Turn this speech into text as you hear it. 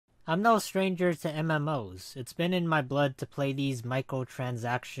I'm no stranger to MMOs. It's been in my blood to play these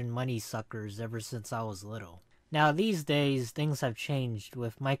microtransaction money suckers ever since I was little. Now these days, things have changed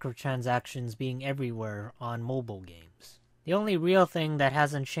with microtransactions being everywhere on mobile games. The only real thing that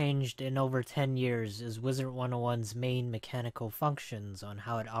hasn't changed in over 10 years is Wizard101's main mechanical functions on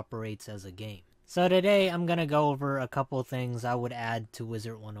how it operates as a game. So today I'm gonna go over a couple things I would add to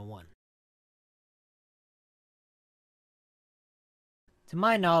Wizard101. To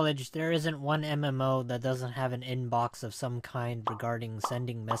my knowledge, there isn't one MMO that doesn't have an inbox of some kind regarding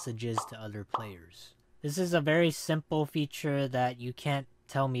sending messages to other players. This is a very simple feature that you can't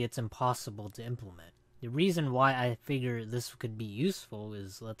tell me it's impossible to implement. The reason why I figure this could be useful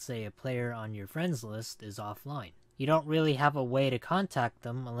is, let's say a player on your friends list is offline. You don't really have a way to contact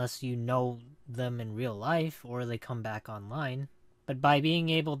them unless you know them in real life or they come back online. But by being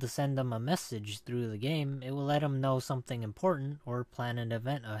able to send them a message through the game, it will let them know something important or plan an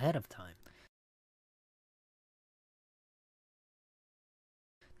event ahead of time.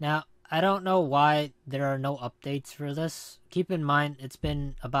 Now, I don't know why there are no updates for this. Keep in mind, it's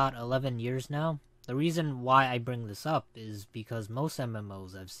been about 11 years now. The reason why I bring this up is because most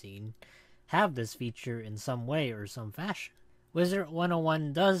MMOs I've seen have this feature in some way or some fashion.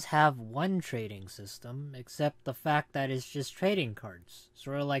 Wizard101 does have one trading system, except the fact that it's just trading cards.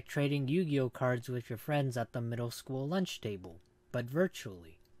 Sort of like trading Yu-Gi-Oh cards with your friends at the middle school lunch table, but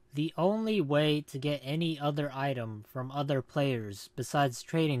virtually. The only way to get any other item from other players besides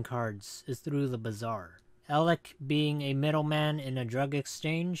trading cards is through the bazaar. Alec being a middleman in a drug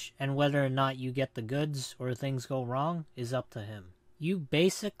exchange, and whether or not you get the goods or things go wrong is up to him. You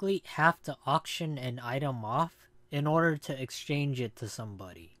basically have to auction an item off in order to exchange it to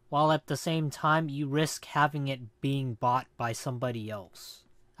somebody, while at the same time you risk having it being bought by somebody else.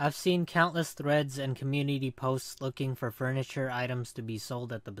 I've seen countless threads and community posts looking for furniture items to be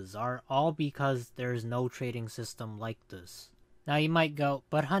sold at the bazaar, all because there's no trading system like this. Now you might go,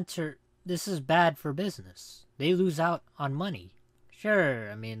 but Hunter, this is bad for business. They lose out on money. Sure,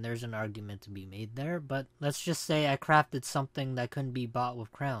 I mean, there's an argument to be made there, but let's just say I crafted something that couldn't be bought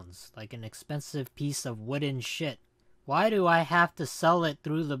with crowns, like an expensive piece of wooden shit. Why do I have to sell it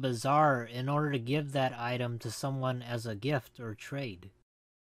through the bazaar in order to give that item to someone as a gift or trade?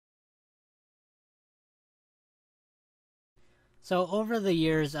 So over the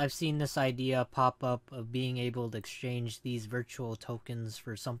years, I've seen this idea pop up of being able to exchange these virtual tokens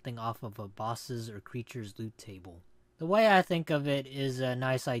for something off of a boss's or creature's loot table. The way I think of it is a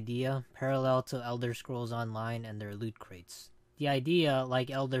nice idea, parallel to Elder Scrolls Online and their loot crates. The idea,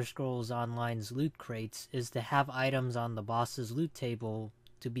 like Elder Scrolls Online's loot crates, is to have items on the boss's loot table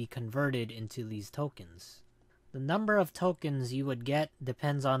to be converted into these tokens. The number of tokens you would get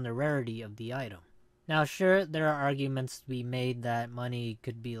depends on the rarity of the item. Now sure, there are arguments to be made that money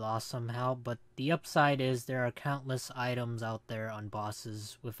could be lost somehow, but the upside is there are countless items out there on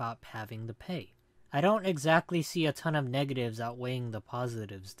bosses without having to pay. I don't exactly see a ton of negatives outweighing the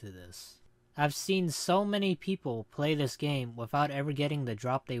positives to this. I've seen so many people play this game without ever getting the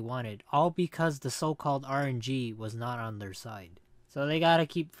drop they wanted, all because the so-called RNG was not on their side. So they gotta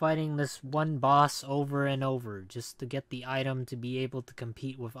keep fighting this one boss over and over just to get the item to be able to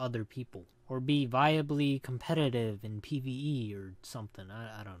compete with other people, or be viably competitive in PvE or something,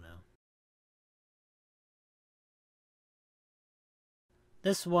 I don't know.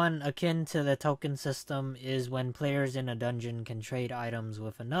 This one, akin to the token system, is when players in a dungeon can trade items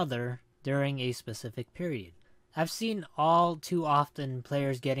with another during a specific period. I've seen all too often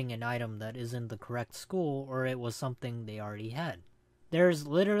players getting an item that isn't the correct school or it was something they already had. There's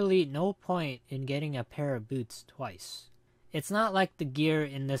literally no point in getting a pair of boots twice. It's not like the gear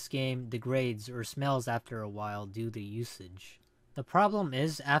in this game degrades or smells after a while due to usage. The problem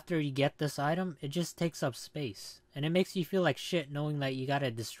is, after you get this item, it just takes up space, and it makes you feel like shit knowing that you gotta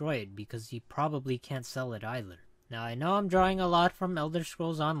destroy it because you probably can't sell it either. Now I know I'm drawing a lot from Elder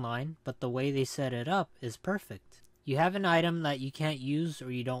Scrolls Online, but the way they set it up is perfect. You have an item that you can't use or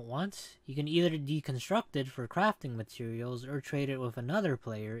you don't want, you can either deconstruct it for crafting materials or trade it with another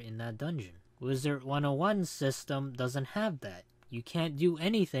player in that dungeon. Wizard101's system doesn't have that. You can't do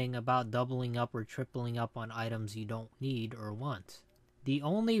anything about doubling up or tripling up on items you don't need or want. The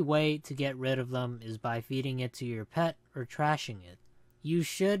only way to get rid of them is by feeding it to your pet or trashing it. You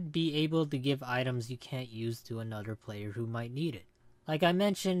should be able to give items you can't use to another player who might need it. Like I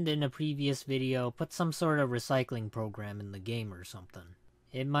mentioned in a previous video, put some sort of recycling program in the game or something.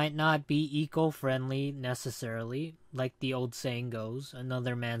 It might not be eco-friendly necessarily, like the old saying goes,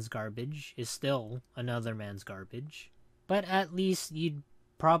 another man's garbage is still another man's garbage. But at least you'd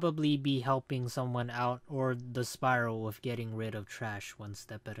probably be helping someone out or the spiral of getting rid of trash one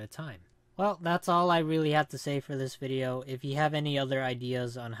step at a time. Well, that's all I really have to say for this video. If you have any other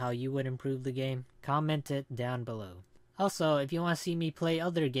ideas on how you would improve the game, comment it down below. Also, if you want to see me play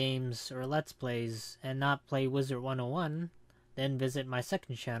other games or Let's Plays and not play Wizard101, then visit my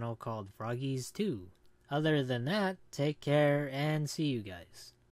second channel called Froggies 2. Other than that, take care and see you guys.